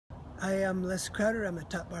Hi, I'm Les Crowder. I'm a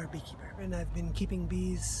top bar beekeeper, and I've been keeping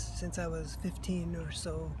bees since I was 15 or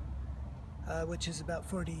so, which is about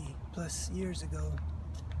 40 plus years ago.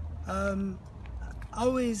 My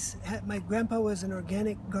grandpa was an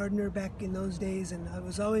organic gardener back in those days, and I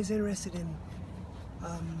was always interested in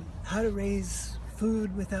how to raise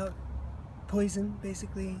food without poison,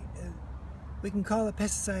 basically. We can call a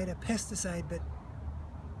pesticide, but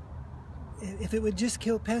if it would just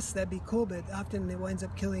kill pests, that'd be cool, but often it winds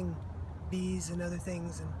up killing bees and other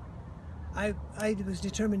things. And I was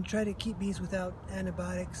determined to try to keep bees without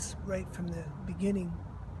antibiotics right from the beginning.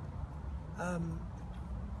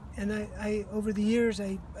 And I over the years,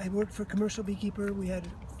 I worked for a commercial beekeeper. We had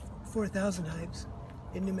 4,000 hives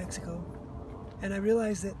in New Mexico. And I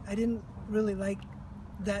realized that I didn't really like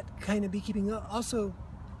that kind of beekeeping. Also,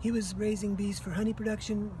 he was raising bees for honey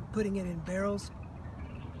production, putting it in barrels,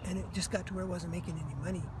 and it just got to where it wasn't making any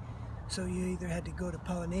money. So you either had to go to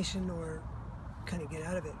pollination or kind of get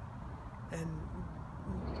out of it. And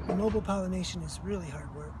mobile pollination is really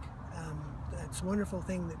hard work. It's a wonderful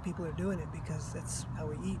thing that people are doing it because that's how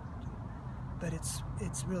we eat. But it's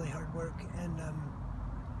really hard work. And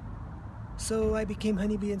so I became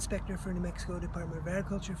honeybee inspector for New Mexico Department of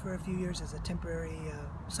Agriculture for a few years as a temporary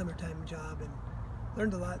summertime job, and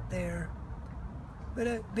learned a lot there.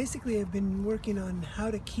 But basically I've been working on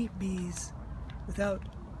how to keep bees without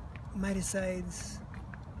miticides,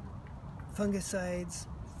 fungicides,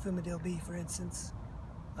 Fumidil B for instance,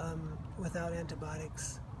 without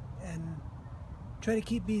antibiotics, and try to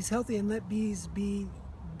keep bees healthy and let bees be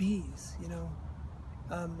bees, you know.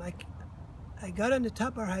 I got onto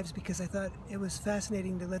top bar hives because I thought it was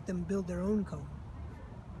fascinating to let them build their own comb.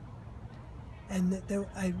 And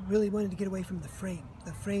I really wanted to get away from the frame.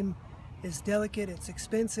 The frame is delicate, it's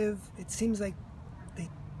expensive, it seems like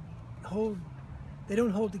they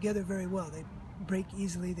don't hold together very well. They break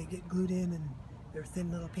easily, they get glued in, and they're thin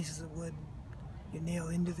little pieces of wood you nail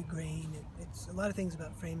into the grain. It's a lot of things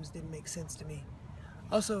about frames didn't make sense to me.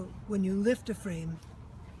 Also, when you lift a frame,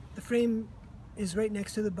 the frame is right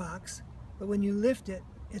next to the box, but when you lift it,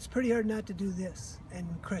 it's pretty hard not to do this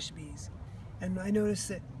and crush bees. And I noticed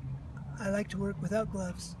that I like to work without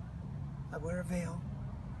gloves. I wear a veil,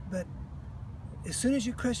 but as soon as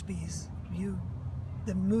you crush bees,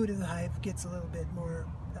 the mood of the hive gets a little bit more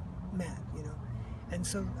mad, you know. And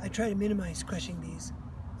so I try to minimize crushing bees.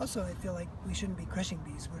 Also, I feel like we shouldn't be crushing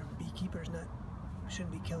bees. We're beekeepers, we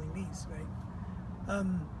shouldn't be killing bees, right?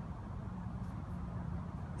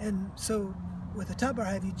 And so with a top bar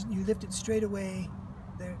hive, you lift it straight away.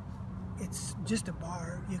 It's just a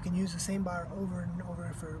bar. You can use the same bar over and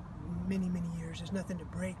over for many, many years. There's nothing to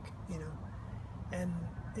break, you know. And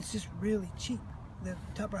it's just really cheap. The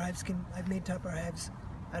top bar hives I've made top bar hives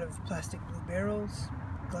out of plastic blue barrels,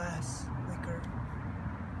 glass, wicker,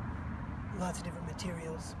 lots of different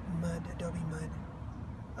materials, mud, adobe mud.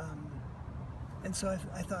 And so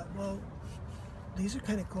I thought, well, these are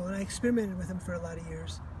kind of cool. And I experimented with them for a lot of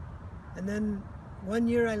years. And then one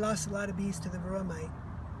year I lost a lot of bees to the varroa mite.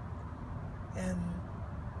 And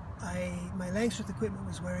my Langstroth equipment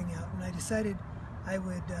was wearing out, and I decided I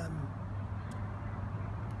would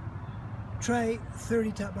try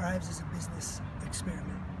 30 top bar hives as a business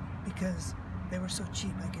experiment because they were so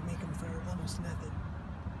cheap. I could make them for almost nothing.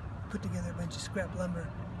 Put together a bunch of scrap lumber,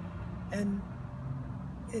 and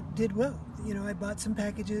it did well. You know, I bought some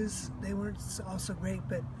packages. They weren't all so great,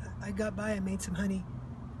 but I got by. I made some honey,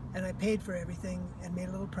 and I paid for everything and made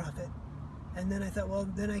a little profit. And then I thought, well,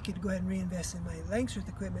 then I could go ahead and reinvest in my Langstroth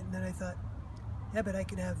equipment. And then I thought, yeah, but I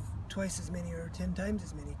could have twice as many or 10 times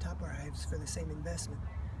as many top bar hives for the same investment.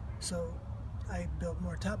 So I built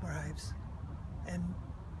more top bar hives, and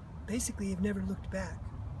basically I've never looked back.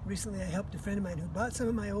 Recently I helped a friend of mine who bought some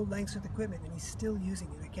of my old Langstroth equipment, and he's still using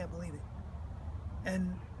it. I can't believe it.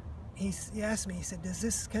 And he asked me, he said, does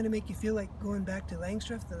this kind of make you feel like going back to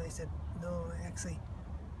Langstroth? And I said, no, actually,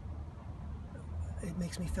 it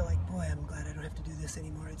makes me feel like, boy, I'm glad I don't have to do this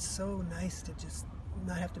anymore. It's so nice to just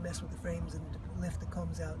not have to mess with the frames and lift the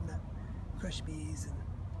combs out and not crush bees.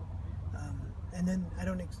 And then I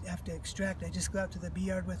don't have to extract. I just go out to the bee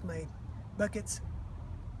yard with my buckets,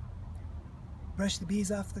 brush the bees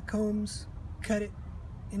off the combs, cut it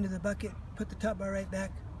into the bucket, put the top bar right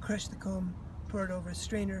back, crush the comb, pour it over a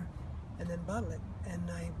strainer, and then bottle it. And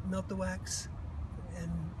I melt the wax, and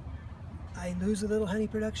I lose a little honey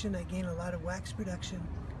production. I gain a lot of wax production.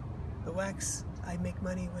 The wax I make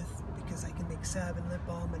money with because I can make salve and lip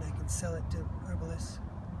balm, and I can sell it to herbalists.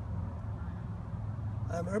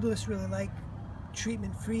 Herbalists really like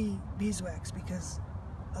treatment-free beeswax because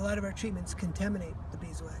a lot of our treatments contaminate the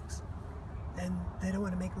beeswax, and they don't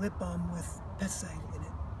want to make lip balm with pesticide in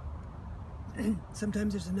it.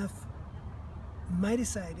 sometimes there's enough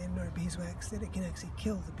miticide in our beeswax that it can actually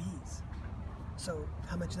kill the bees. So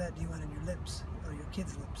how much of that do you want on your lips or your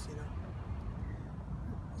kids' lips, you know?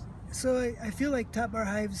 So I feel like top bar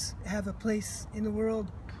hives have a place in the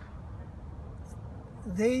world.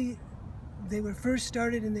 They were first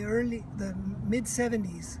started in the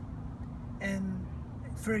mid-70s, and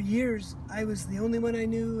for years I was the only one I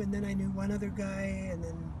knew, and then I knew one other guy, and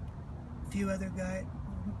then a few other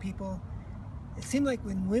people. It seemed like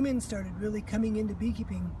when women started really coming into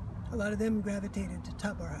beekeeping, a lot of them gravitated to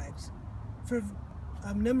top bar hives for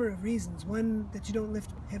a number of reasons. One, that you don't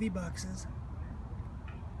lift heavy boxes,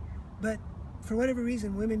 but for whatever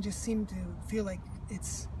reason, women just seem to feel like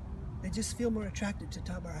they just feel more attracted to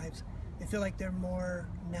top bar hives. They feel like they're more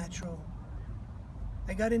natural.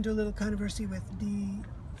 I got into a little controversy with D.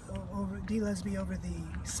 Lesby over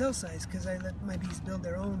the cell size, because I let my bees build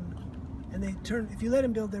their own, and if you let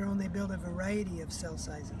them build their own, they build a variety of cell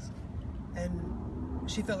sizes, and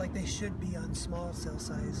she felt like they should be on small cell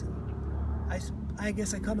size. And I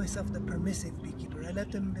guess I call myself the permissive beekeeper. I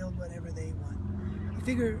let them build whatever they want. I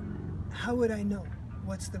figure, how would I know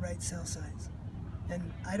what's the right cell size?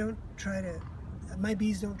 And my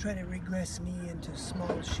bees don't try to regress me into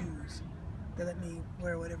small shoes. They let me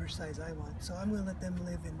wear whatever size I want. So I'm going to let them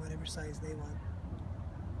live in whatever size they want.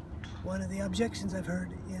 One of the objections I've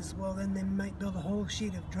heard is, well, then they might build a whole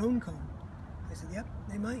sheet of drone comb. I said, yep,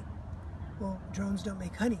 they might. Well, drones don't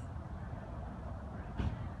make honey.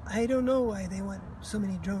 I don't know why they want so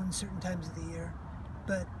many drones certain times of the year,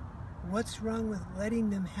 but what's wrong with letting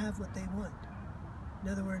them have what they want? In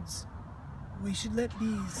other words, we should let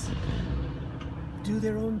bees do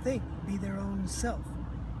their own thing, be their own self,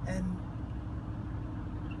 and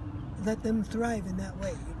let them thrive in that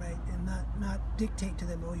way, right? And not dictate to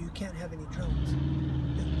them, oh, you can't have any drones.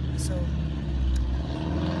 So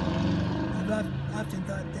I've often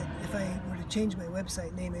thought that if I were to change my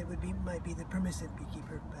website name, it might be the Permissive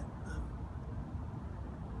Beekeeper. But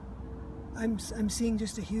I'm seeing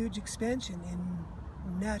just a huge expansion in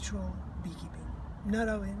natural beekeeping.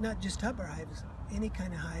 Not just top bar hives, any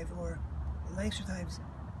kind of hive, or Langstroth hives,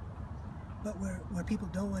 but where people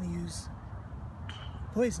don't want to use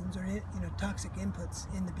poisons or toxic inputs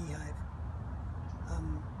in the beehive.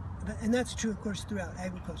 And that's true, of course, throughout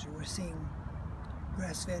agriculture. We're seeing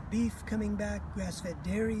grass-fed beef coming back, grass-fed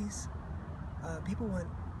dairies. People want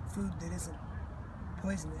food that isn't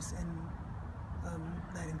poisonous, and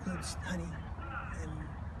that includes honey.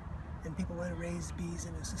 And people want to raise bees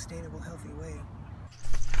in a sustainable, healthy way.